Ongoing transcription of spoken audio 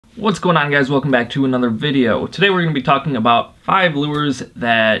What's going on, guys? Welcome back to another video. Today we're going to be talking about 5 lures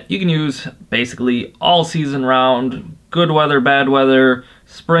that you can use basically all season round, good weather, bad weather,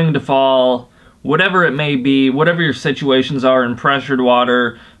 spring to fall, whatever it may be, whatever your situations are in pressured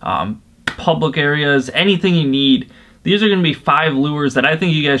water, public areas, anything you need. These are going to be 5 lures that I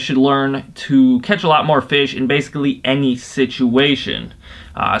think you guys should learn to catch a lot more fish in basically any situation.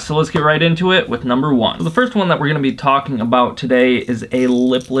 So let's get right into it with number 1. So the first one that we're going to be talking about today is a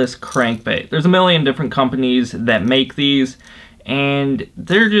lipless crankbait. There's a million different companies that make these, and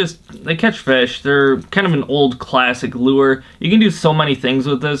they catch fish. They're kind of an old classic lure. You can do so many things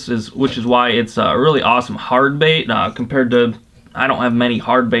with this, which is why it's a really awesome hard bait compared to, I don't have many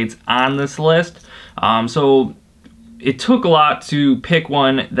hard baits on this list. So it took a lot to pick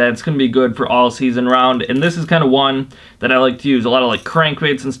one that's going to be good for all season round, and this is kind of one that I like to use. A lot of like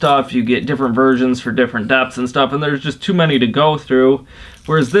crankbaits and stuff, you get different versions for different depths and stuff, and there's just too many to go through,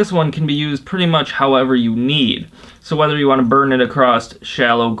 whereas this one can be used pretty much however you need. So whether you want to burn it across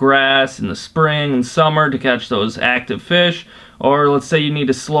shallow grass in the spring and summer to catch those active fish, or let's say you need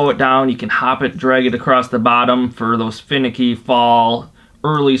to slow it down, you can hop it, drag it across the bottom for those finicky fall,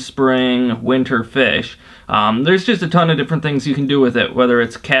 early spring, winter fish. There's just a ton of different things you can do with it, whether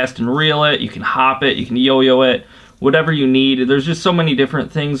it's cast and reel it, you can hop it, you can yo-yo it, whatever you need. There's just so many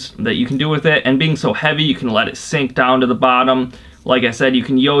different things that you can do with it, and being so heavy, you can let it sink down to the bottom. Like I said, you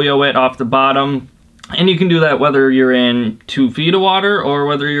can yo-yo it off the bottom, and you can do that whether you're in 2 feet of water or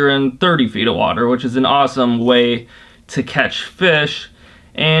whether you're in 30 feet of water, which is an awesome way to catch fish.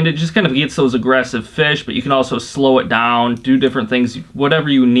 And it just kind of gets those aggressive fish, but you can also slow it down, do different things, whatever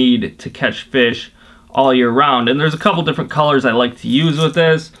you need to catch fish all year round. And there's a couple different colors I like to use with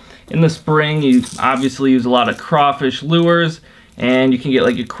this. In the spring, you obviously use a lot of crawfish lures, and you can get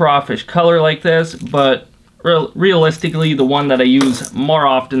like a crawfish color like this, but realistically, the one that I use more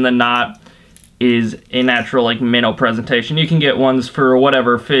often than not is a natural like minnow presentation. You can get ones for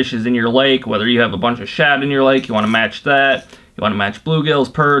whatever fish is in your lake, whether you have a bunch of shad in your lake, you want to match that, you want to match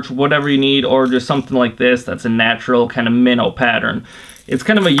bluegills, perch, whatever you need, or just something like this that's a natural kind of minnow pattern. It's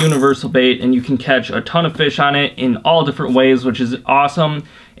kind of a universal bait, and you can catch a ton of fish on it in all different ways, which is awesome.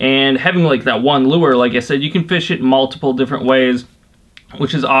 And having like that one lure, like I said, you can fish it in multiple different ways,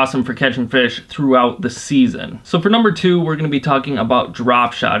 which is awesome for catching fish throughout the season. So for number 2, we're going to be talking about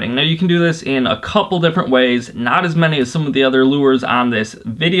drop shotting. Now you can do this in a couple different ways, not as many as some of the other lures on this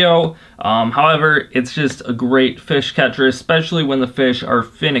video. However, it's just a great fish catcher, especially when the fish are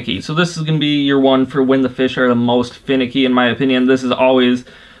finicky. So this is going to be your one for when the fish are the most finicky, in my opinion. This is always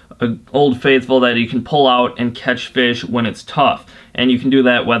an old faithful that you can pull out and catch fish when it's tough. And you can do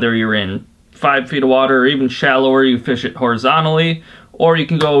that whether you're in 5 feet of water or even shallower, you fish it horizontally, or you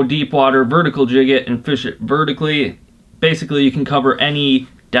can go deep water, vertical jig it, and fish it vertically. Basically, you can cover any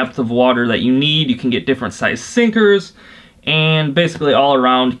depth of water that you need. You can get different size sinkers, and basically all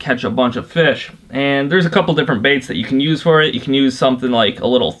around catch a bunch of fish. And there's a couple different baits that you can use for it. You can use something like a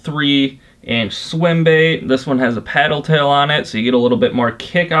little 3-inch swim bait. This one has a paddle tail on it, so you get a little bit more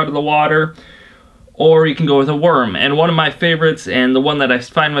kick out of the water. Or you can go with a worm. And one of my favorites, and the one that I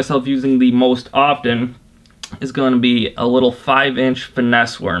find myself using the most often, is going to be a little 5-inch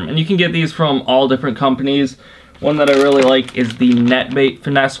finesse worm. And you can get these from all different companies. One that I really like is the net bait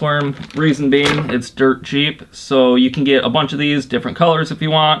finesse worm. Reason being, it's dirt cheap, so you can get a bunch of these, different colors if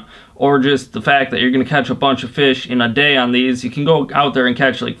you want, or just the fact that you're going to catch a bunch of fish in a day on these. You can go out there and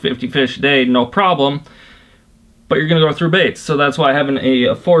catch like 50 fish a day, no problem, but you're going to go through baits. So that's why having a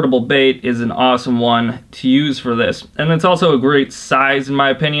affordable bait is an awesome one to use for this. And it's also a great size, in my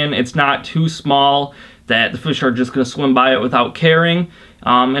opinion. It's not too small that the fish are just going to swim by it without caring,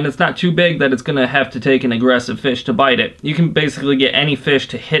 and it's not too big that it's going to have to take an aggressive fish to bite it. You can basically get any fish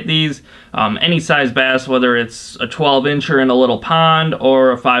to hit these, any size bass, whether it's a 12-incher in a little pond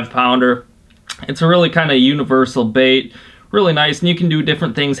or a 5-pounder. It's a really kind of universal bait, really nice, and you can do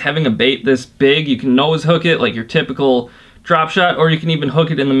different things. Having a bait this big, you can nose hook it like your typical drop shot, or you can even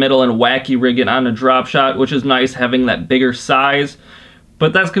hook it in the middle and wacky rig it on a drop shot, which is nice having that bigger size.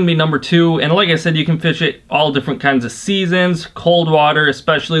 But that's going to be number 2, and like I said, you can fish it all different kinds of seasons, cold water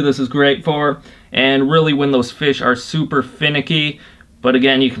especially this is great for, and really when those fish are super finicky. But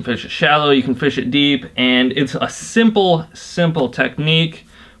again, you can fish it shallow, you can fish it deep, and it's a simple technique,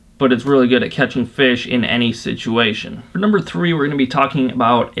 but it's really good at catching fish in any situation. For number 3, we're going to be talking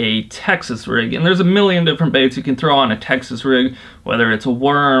about a Texas rig, and there's a million different baits you can throw on a Texas rig, whether it's a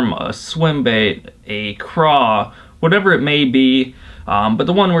worm, a swim bait, a craw, whatever it may be. But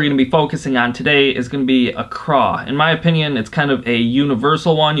the one we're going to be focusing on today is going to be a craw. In my opinion, it's kind of a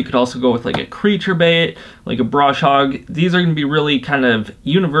universal one. You could also go with like a creature bait, like a brush hog. These are going to be really kind of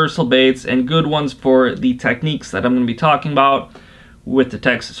universal baits and good ones for the techniques that I'm going to be talking about with the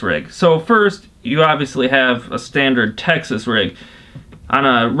Texas rig. So first, you obviously have a standard Texas rig. On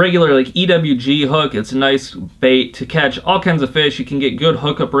a regular like EWG hook, it's a nice bait to catch all kinds of fish. You can get good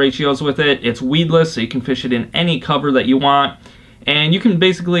hookup ratios with it. It's weedless, so you can fish it in any cover that you want. And you can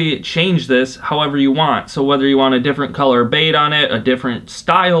basically change this however you want. So whether you want a different color bait on it, a different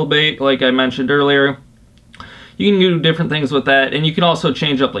style bait like I mentioned earlier, you can do different things with that. And you can also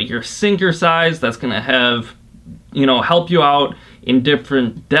change up like your sinker size. That's going to have, you know, help you out in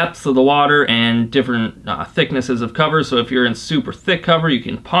different depths of the water and different thicknesses of cover. So if you're in super thick cover, you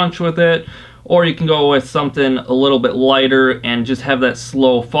can punch with it, or you can go with something a little bit lighter and just have that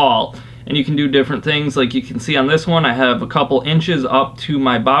slow fall. And you can do different things. Like you can see on this one, I have a couple inches up to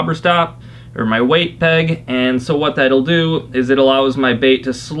my bobber stop or my weight peg, and so what that'll do is it allows my bait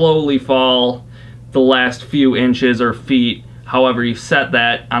to slowly fall the last few inches or feet, however you set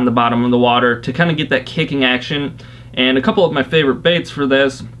that, on the bottom of the water to kind of get that kicking action. And a couple of my favorite baits for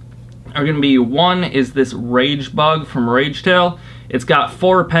this are going to be, one is this Rage Bug from Rage Tail. It's got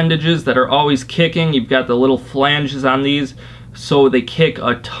 4 appendages that are always kicking. You've got the little flanges on these, so they kick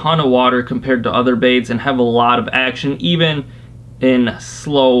a ton of water compared to other baits and have a lot of action, even in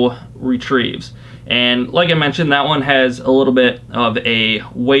slow retrieves. And like I mentioned, that one has a little bit of a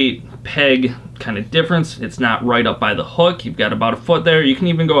weight peg kind of difference. It's not right up by the hook. You've got about a foot there. You can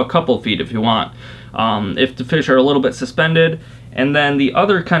even go a couple feet if you want, if the fish are a little bit suspended. And then the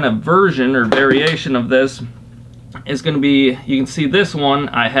other kind of version or variation of this is going to be, you can see this one,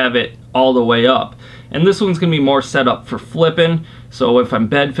 I have it all the way up. And this one's going to be more set up for flipping. So if I'm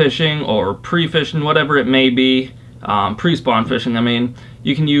bed fishing or pre-fishing, whatever it may be, pre-spawn fishing, I mean,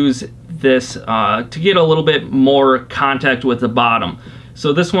 you can use this to get a little bit more contact with the bottom.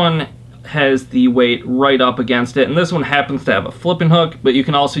 So this one has the weight right up against it, and this one happens to have a flipping hook, but you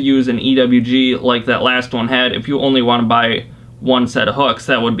can also use an EWG like that last one had. If you only want to buy one set of hooks,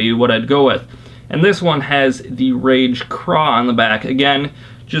 that would be what I'd go with. And this one has the Rage Craw on the back. Again,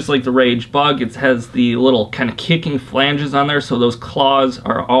 just like the Rage Bug, it has the little kind of kicking flanges on there, so those claws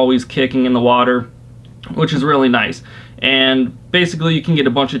are always kicking in the water, which is really nice. And basically you can get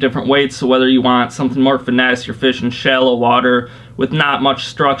a bunch of different weights, so whether you want something more finesse, you're fishing shallow water with not much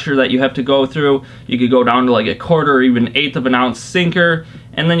structure that you have to go through, you could go down to like a 1/4 or even 1/8 of an ounce sinker,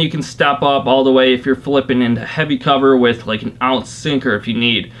 and then you can step up all the way if you're flipping into heavy cover with like an ounce sinker if you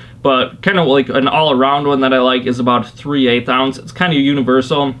need. But kind of like an all-around one that I like is about 3/8 ounce. It's kind of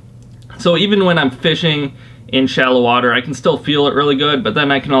universal. So even when I'm fishing in shallow water, I can still feel it really good, but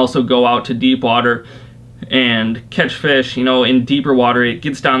then I can also go out to deep water and catch fish, you know, in deeper water. It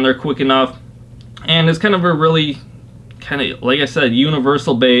gets down there quick enough, and it's kind of a really kind of, like I said,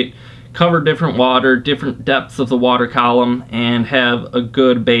 universal bait. Cover different water, different depths of the water column, and have a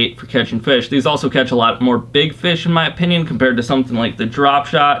good bait for catching fish. These also catch a lot more big fish in my opinion compared to something like the drop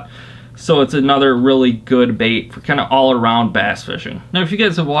shot. So it's another really good bait for kind of all-around bass fishing. Now if you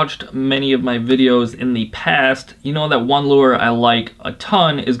guys have watched many of my videos in the past, you know that one lure I like a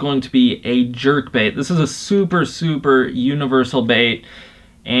ton is going to be a jerk bait. This is a super universal bait,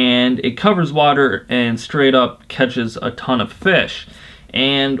 and it covers water and straight up catches a ton of fish.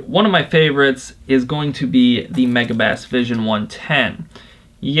 And one of my favorites is going to be the Megabass Vision 110.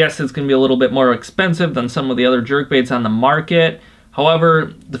 Yes, it's going to be a little bit more expensive than some of the other jerkbaits on the market.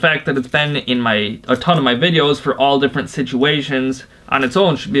 However, the fact that it's been in a ton of my videos for all different situations on its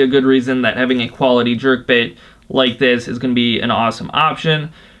own should be a good reason that having a quality jerkbait like this is going to be an awesome option.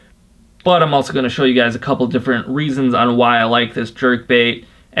 But I'm also going to show you guys a couple different reasons on why I like this jerkbait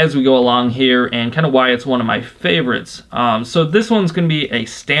as we go along here, and kind of why it's one of my favorites. So this one's going to be a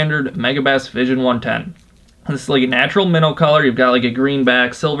standard Megabass Vision 110. This is like a natural minnow color. You've got like a green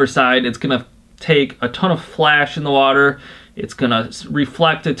back, silver side. It's going to take a ton of flash in the water. It's going to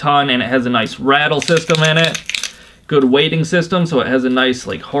reflect a ton, and it has a nice rattle system in it. Good weighting system, so it has a nice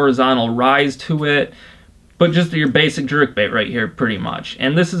like horizontal rise to it. But just your basic jerkbait right here, pretty much.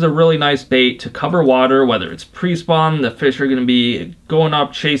 And this is a really nice bait to cover water, whether it's pre-spawn, the fish are going to be going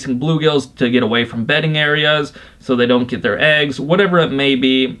up chasing bluegills to get away from bedding areas so they don't get their eggs, whatever it may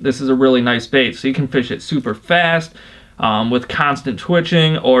be. This is a really nice bait, so you can fish it super fast with constant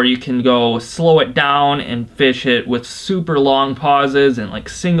twitching, or you can go slow it down and fish it with super long pauses and like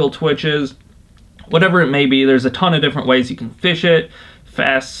single twitches. Whatever it may be, there's a ton of different ways you can fish it.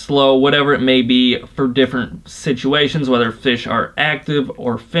 Fast, slow, whatever it may be for different situations, whether fish are active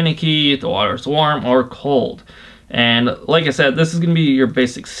or finicky, the water's warm or cold. And like I said, this is going to be your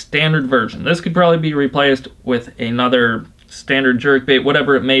basic standard version. This could probably be replaced with another standard jerkbait,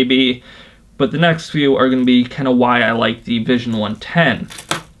 whatever it may be. But the next few are going to be kind of why I like the Vision 110.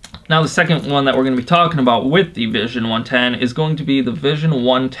 Now the second one that we're going to be talking about with the Vision 110 is going to be the Vision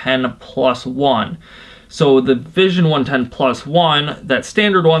 110 Plus 1. So the Vision 110 Plus 1, that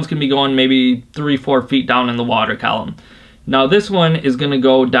standard one's going to be going maybe 3-4 feet down in the water column. Now this one is going to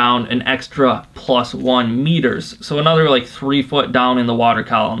go down an extra +1 meters, so another like 3 foot down in the water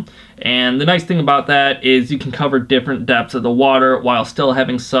column. And the nice thing about that is you can cover different depths of the water while still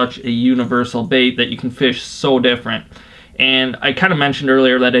having such a universal bait that you can fish so different. And I kind of mentioned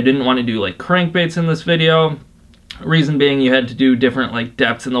earlier that I didn't want to do like crankbaits in this video. Reason being, you had to do different like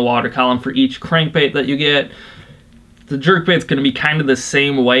depths in the water column for each crankbait that you get. The jerkbait's going to be kind of the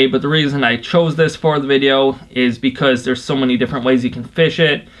same way, but the reason I chose this for the video is because there's so many different ways you can fish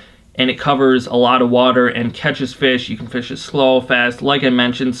it, and it covers a lot of water and catches fish. You can fish it slow, fast, like I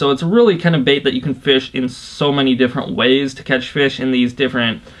mentioned, so it's really kind of bait that you can fish in so many different ways to catch fish in these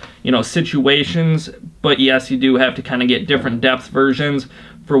different, you know, situations. But yes, you do have to kind of get different depth versions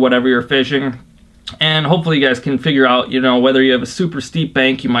for whatever you're fishing. And hopefully you guys can figure out, you know, whether you have a super steep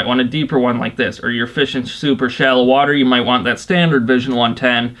bank, you might want a deeper one like this, or you're fishing super shallow water, you might want that standard Vision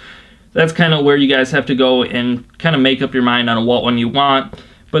 110. That's kind of where you guys have to go and kind of make up your mind on what one you want.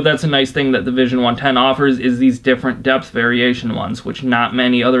 But that's a nice thing that the Vision 110 offers, is these different depth variation ones, which not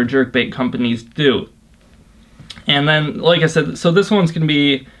many other jerkbait companies do. And then, like I said, so this one's going to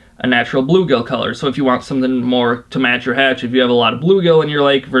be a natural bluegill color. So if you want something more to match your hatch, if you have a lot of bluegill in your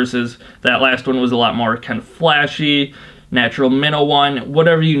lake versus that last one was a lot more kind of flashy, natural minnow one,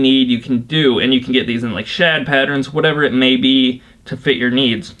 whatever you need you can do. And you can get these in like shad patterns, whatever it may be to fit your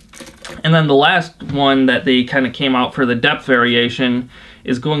needs. And then the last one that they kind of came out for the depth variation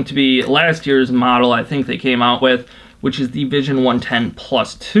is going to be last year's model I think they came out with, which is the Vision 110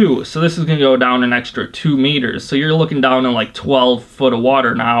 Plus 2. So this is going to go down an extra 2 meters. So you're looking down in like 12 foot of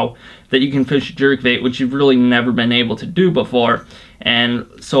water now that you can fish jerkbait, which you've really never been able to do before. And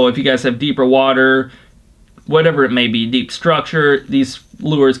so if you guys have deeper water, whatever it may be, deep structure, these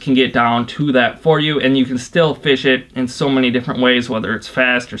lures can get down to that for you, and you can still fish it in so many different ways, whether it's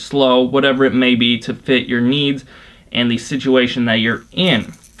fast or slow, whatever it may be to fit your needs and the situation that you're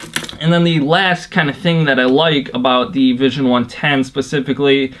in. And then the last kind of thing that I like about the Vision 110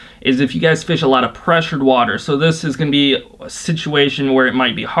 specifically is if you guys fish a lot of pressured water. So this is going to be a situation where it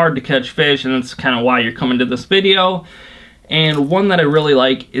might be hard to catch fish, and that's kind of why you're coming to this video. And one that I really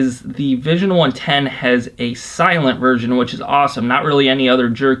like is the Vision 110 has a silent version, which is awesome. Not really any other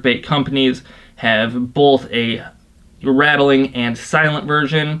jerkbait companies have both a rattling and silent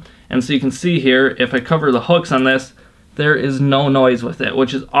version. And so you can see here, if I cover the hooks on this, there is no noise with it,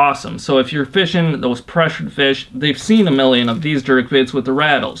 which is awesome. So if you're fishing those pressured fish, they've seen a million of these jerkbaits with the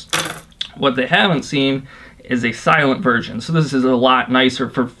rattles. What they haven't seen is a silent version. So this is a lot nicer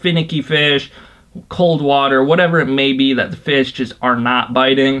for finicky fish, cold water, whatever it may be that the fish just are not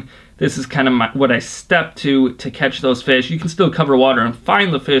biting. This is kind of what I step to catch those fish. You can still cover water and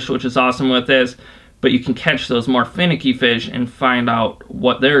find the fish, which is awesome with this, but you can catch those more finicky fish and find out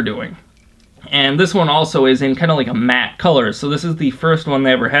what they're doing. And this one also is in kind of like a matte color. So this is the first one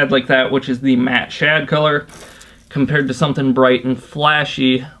they ever had like that, which is the matte shad color, compared to something bright and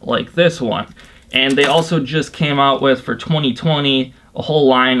flashy like this one. And they also just came out with, for 2020, a whole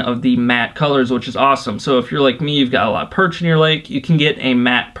line of the matte colors, which is awesome. So if you're like me, you've got a lot of perch in your lake, you can get a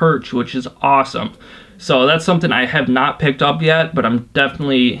matte perch, which is awesome. So that's something I have not picked up yet, but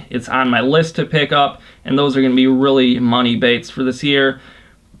it's on my list to pick up, and those are going to be really money baits for this year.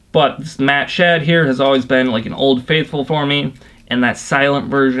 But this matte shad here has always been like an old faithful for me, and that silent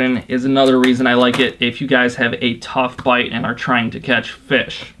version is another reason I like it if you guys have a tough bite and are trying to catch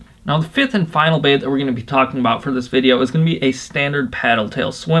fish. Now the fifth and final bait that we're going to be talking about for this video is going to be a standard paddle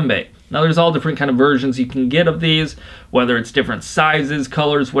tail swim bait. Now there's all different kind of versions you can get of these, whether it's different sizes,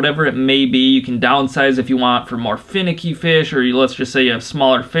 colors, whatever it may be. You can downsize if you want for more finicky fish, or let's just say you have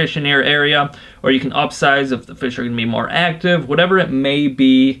smaller fish in your area, or you can upsize if the fish are going to be more active, whatever it may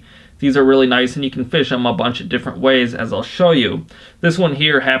be. These are really nice, and you can fish them a bunch of different ways, as I'll show you. This one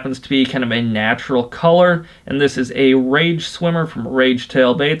here happens to be kind of a natural color, and this is a Rage Swimmer from Rage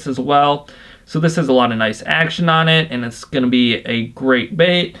Tail Baits as well. So this has a lot of nice action on it, and it's going to be a great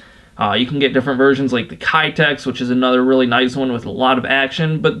bait. You can get different versions like the Kitex, which is another really nice one with a lot of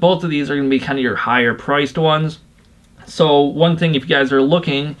action, but both of these are going to be kind of your higher priced ones. So one thing, if you guys are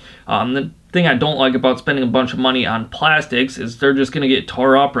looking, thing I don't like about spending a bunch of money on plastics is they're just going to get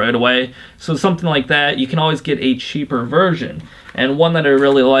tore up right away. So something like that, you can always get a cheaper version. And one that I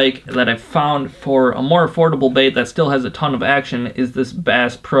really like that I found for a more affordable bait that still has a ton of action is this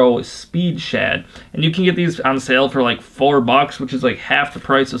Bass Pro Speed Shad. And you can get these on sale for like $4, which is like half the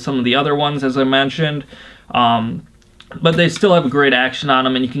price of some of the other ones, as I mentioned. But they still have a great action on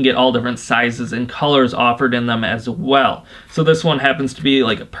them, and you can get all different sizes and colors offered in them as well. So this one happens to be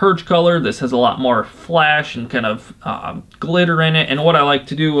like a perch color. This has a lot more flash and kind of glitter in it. And what I like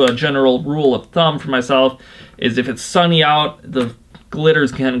to do, a general rule of thumb for myself, is if it's sunny out, the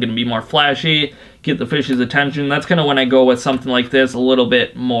glitter's kind of going to be more flashy, get the fish's attention. That's kind of when I go with something like this, a little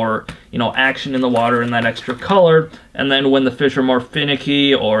bit more, you know, action in the water and that extra color. And then when the fish are more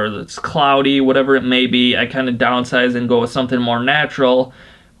finicky or it's cloudy, whatever it may be, I kind of downsize and go with something more natural,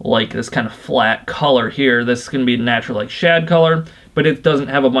 like this kind of flat color here. This is going to be natural like shad color, but it doesn't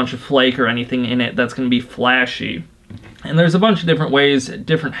have a bunch of flake or anything in it that's going to be flashy. And there's a bunch of different ways,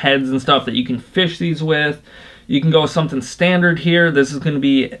 different heads and stuff that you can fish these with. You can go with something standard here. This is going to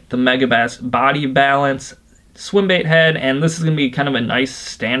be the Megabass Body Balance swim bait head, and this is going to be kind of a nice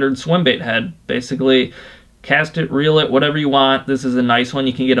standard swim bait head. Basically, cast it, reel it, whatever you want. This is a nice one.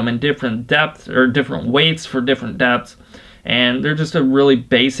 You can get them in different depths or different weights for different depths, and they're just a really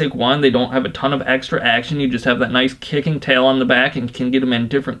basic one. They don't have a ton of extra action. You just have that nice kicking tail on the back and can get them in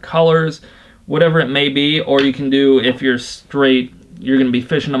different colors, whatever it may be. Or you can do, if you're straight, you're going to be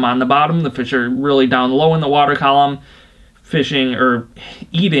fishing them on the bottom. The fish are really down low in the water column, fishing or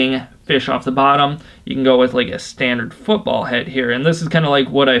eating fish off the bottom. You can go with like a standard football head here. And this is kind of like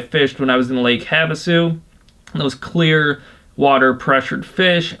what I fished when I was in Lake Havasu. Those clear water pressured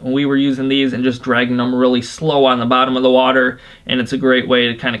fish. We were using these and just dragging them really slow on the bottom of the water. And it's a great way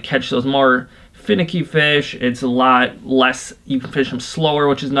to kind of catch those more finicky fish. It's a lot less, you can fish them slower,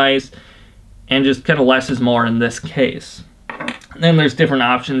 which is nice. And just kind of less is more in this case. And then there's different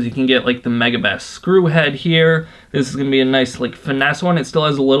options. You can get like the Megabass screw head here. This is going to be a nice like finesse one. It still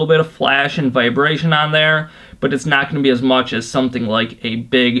has a little bit of flash and vibration on there, but it's not going to be as much as something like a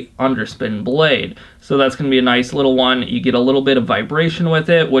big underspin blade. So that's going to be a nice little one. You get a little bit of vibration with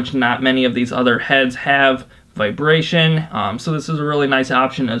it, which not many of these other heads have vibration. So this is a really nice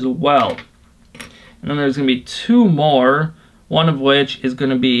option as well. And then there's going to be two more, one of which is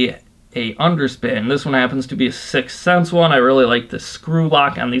going to be a underspin. This one happens to be a 6th Sense one. I really like the screw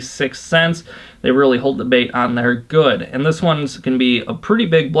lock on these 6th Sense. They really hold the bait on there good. And this one's going to be a pretty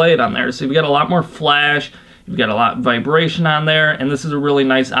big blade on there. So you've got a lot more flash. You've got a lot of vibration on there. And this is a really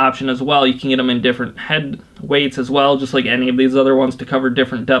nice option as well. You can get them in different head weights as well, just like any of these other ones, to cover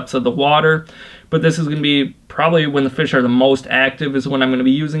different depths of the water. But this is going to be probably when the fish are the most active is when I'm going to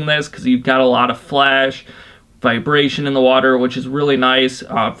be using this, because you've got a lot of flash, vibration in the water, which is really nice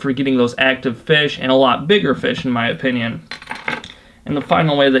for getting those active fish and a lot bigger fish, in my opinion. And the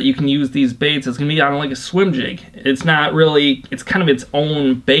final way that you can use these baits is going to be on like a swim jig. It's not really, it's kind of its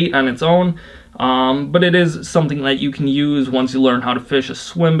own bait on its own, but it is something that you can use once you learn how to fish a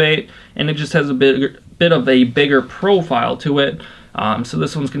swim bait, and it just has a bit of a bigger profile to it. So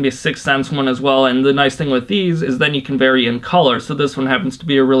this one's going to be a 6th Sense one as well, and the nice thing with these is then you can vary in color. So this one happens to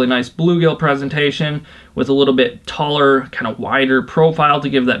be a really nice bluegill presentation with a little bit taller, kind of wider profile to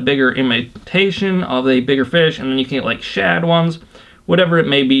give that bigger imitation of a bigger fish, and then you can get like shad ones, whatever it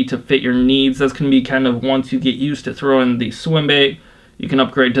may be to fit your needs. That's going to be kind of, once you get used to throwing the swim bait, you can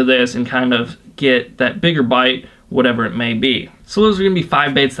upgrade to this and kind of get that bigger bite, whatever it may be. So those are going to be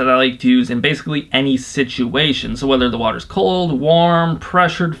 5 baits that I like to use in basically any situation. So whether the water's cold, warm,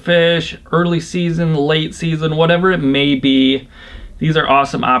 pressured fish, early season, late season, whatever it may be, these are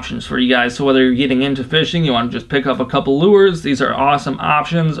awesome options for you guys. So whether you're getting into fishing, you want to just pick up a couple lures, these are awesome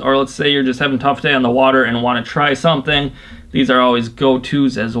options. Or let's say you're just having a tough day on the water and want to try something, these are always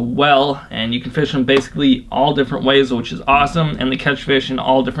go-tos as well. And you can fish them basically all different ways, which is awesome, and they catch fish in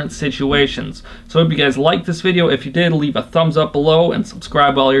all different situations. So I hope you guys liked this video. If you did, leave a thumbs up below and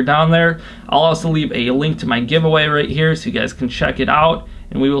subscribe while you're down there. I'll also leave a link to my giveaway right here so you guys can check it out,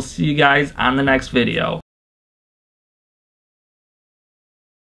 and we will see you guys on the next video.